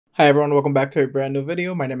Hi everyone, welcome back to a brand new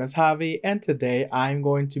video. My name is Javi, and today I'm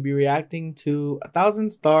going to be reacting to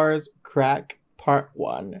 1000stars Crack Part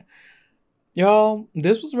 1. Y'all,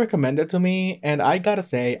 this was recommended to me, and I gotta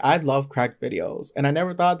say, I love crack videos, and I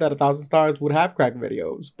never thought that 1000stars would have crack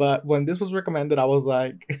videos, but when this was recommended, I was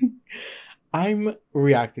like, I'm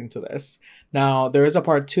reacting to this. Now, there is a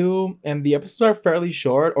part 2, and the episodes are fairly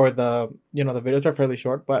short, or the videos are fairly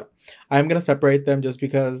short, but I'm gonna separate them just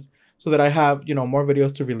because so that I have, more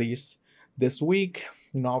videos to release this week.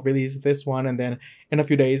 I'll release this one, and then in a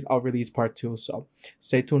few days, I'll release part 2. So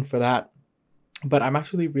stay tuned for that. But I'm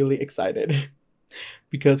actually really excited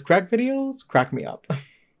because crack videos crack me up.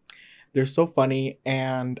 They're so funny,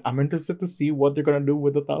 and I'm interested to see what they're gonna do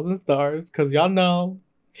with 1000stars because y'all know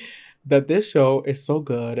that this show is so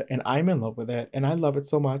good, and I'm in love with it, and I love it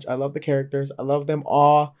so much. I love the characters. I love them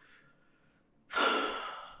all.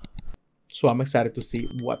 So I'm excited to see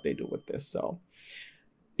what they do with this. So,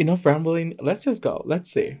 enough rambling. Let's just go. Let's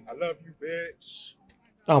see. I love you, bitch.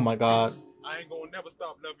 Oh my god. I ain't gonna never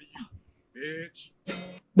stop loving you, bitch.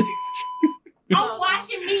 I'm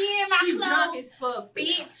washing me in my She clothes. drunk as fuck,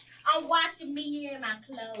 Bitch, I'm washing me in my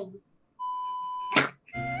clothes.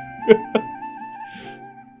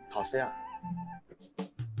 ถอดเสื้อ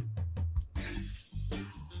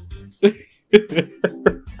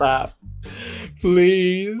Stop.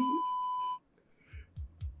 Please.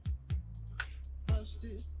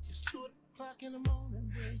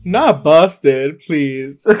 Not busted,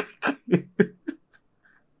 please.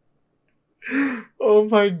 Oh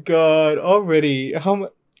my god. Already. How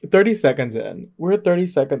much? 30 seconds in. We're 30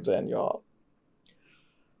 seconds in, y'all.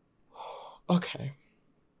 Okay.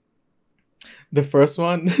 The first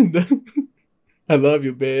one. I love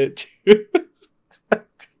you, bitch.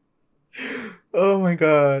 Oh my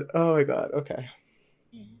god. Oh my god. Okay.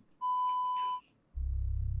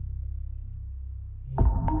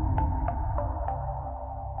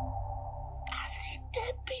 I see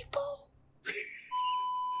dead people.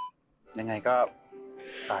 ยังไงก็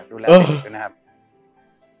ฝากดูแลเด็กด้วยนะครับ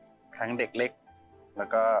ทั้งเด็กเล็กแล้ว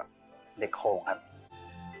ก็เด็กโขงครับ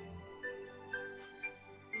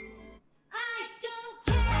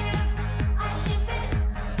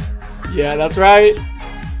Yeah, that's right.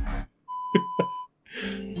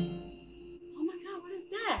 Oh my god, what is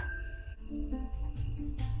that?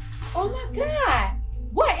 Oh my god,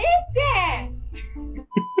 what is that?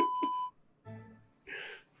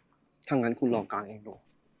 ถ้างั้นคุณลองกางเองดู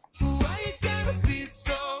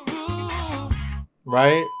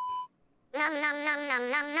Right?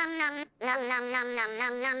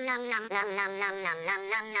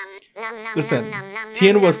 Listen,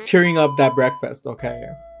 Tien was tearing up that breakfast, okay?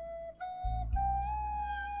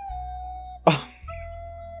 Oh.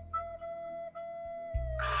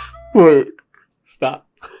 Wait, stop.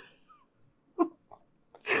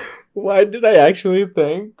 Why did I actually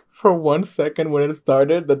think for 1 second when it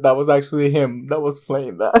started that was actually him that was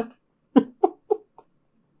playing that?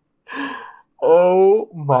 Oh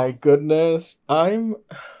my goodness. I'm...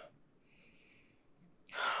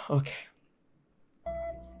 Okay.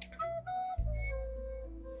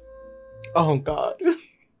 Oh god. Wait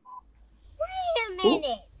a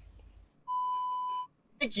minute.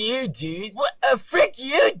 Frick you, dude. What a frick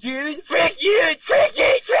you, dude. Frick you, frick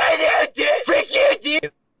you, frick you, dude. Frick you,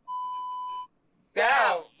 dude.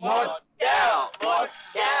 Down, one, down, one,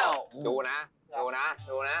 down. ดูนะ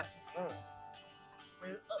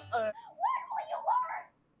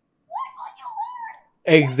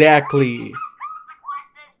Exactly.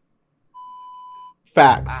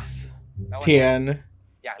 Facts. 10.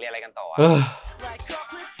 อยากเรียนอะไรกันต่อ Ugh.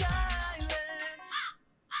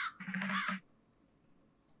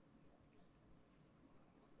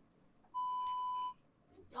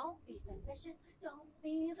 Don't be suspicious. Don't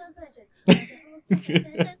be suspicious.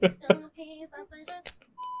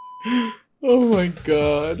 Oh my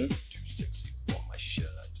god.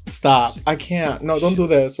 Stop. I can't. No, don't do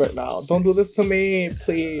this right now. Don't do this to me,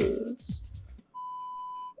 please.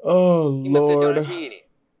 Oh, นี่มันคือเจ้าห Lord. น้าที่นี่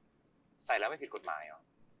ใส่แล้วไม่ผิดกฎหมายเหรอ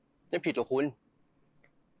ไม่ผิดหรอกคุณ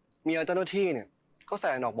เมียเจ้าหน้าที่เนี่ยก็ใส่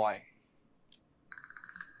หนอกบ่อย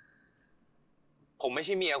ผมไม่ใ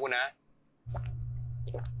ช่เมียคุณนะ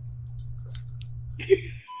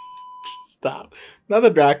Stop. Not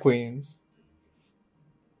the drag queens.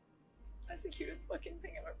 That's the cutest fucking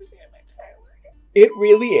thing I've ever seen in my entire life. It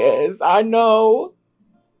really is. I know.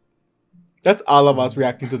 That's all of us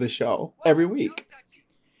reacting to the show every week.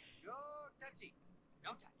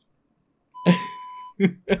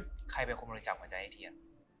 ใครเป็นคนบริจาคหัวใจให้เทียน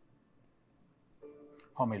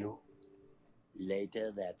พ่อไม่รู้ Later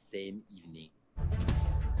that same evening.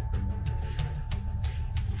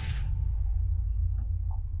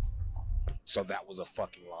 So that was a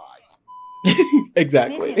fucking lie. ไม่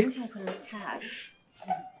exactly. เพียงผู้ชายคนเล็กค่ะ ส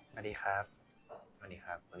วัสดีครับสวัสดีค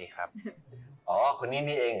รับสวัสดีครับ อ๋อ คนนี้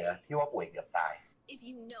นี่เองเหรอที่ว่าป่วยเกือบตาย If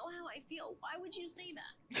you know how I feel, why would you say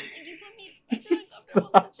that? Like you put me in such an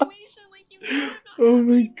uncomfortable situation. Like you know I'm not Oh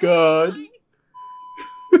my happy, you know I'm God. trying.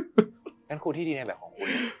 งั้นครูที่ดีในแบบของคุณ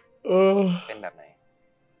Oh, เป็นแบบไหน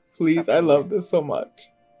please, I love this so much.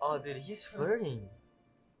 Oh, dude, he's flirting.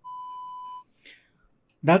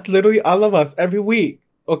 That's literally all of us every week.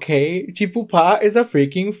 Okay, Chifupa is a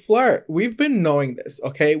freaking flirt. We've been knowing this.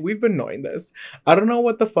 Okay, we've been knowing this. I don't know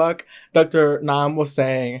what the fuck Dr. Nam was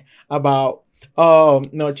saying about. Oh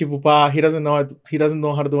no, Chifupa. He doesn't know. He doesn't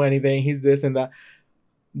know how to do anything. He's this and that.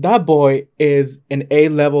 That boy is an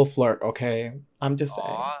A-level flirt. Okay, I'm just อ๋อ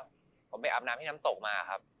saying. ผมไปอาบน้ำที่น้ำตกมา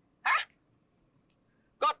ครับ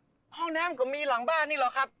ก็ห้องน้ำก็มีหลังบ้านนี่เหรอ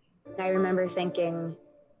ครับ I remember thinking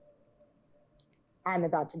I'm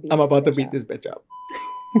about to beat I'm about to this beat bitch this bitch up.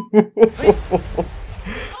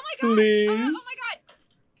 Oh my god! Please. Oh my god!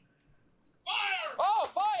 Oh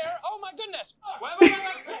fire oh my goodness Wait.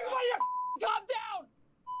 calm down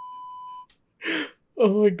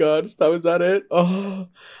Oh my god, stop, is that it? Oh,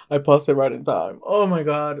 I paused it right in time. Oh my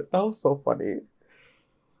god, that was so funny.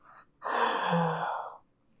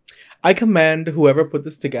 I commend whoever put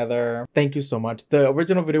this together. Thank you so much. The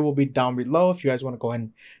original video will be down below if you guys want to go ahead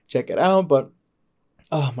and check it out. But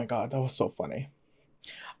oh my god, that was so funny.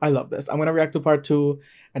 I love this. I'm gonna react to part 2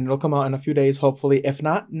 and it'll come out in a few days, hopefully. If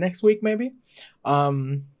not, next week maybe.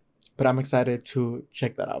 But I'm excited to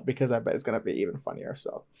check that out because I bet it's gonna be even funnier.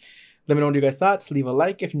 So let me know what you guys thought. Leave a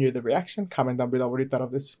like if you enjoyed the reaction. Comment down below what you thought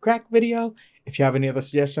of this crack video. If you have any other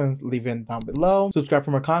suggestions, leave it down below. Subscribe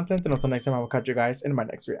for more content, and until next time, I will catch you guys in my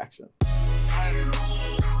next reaction.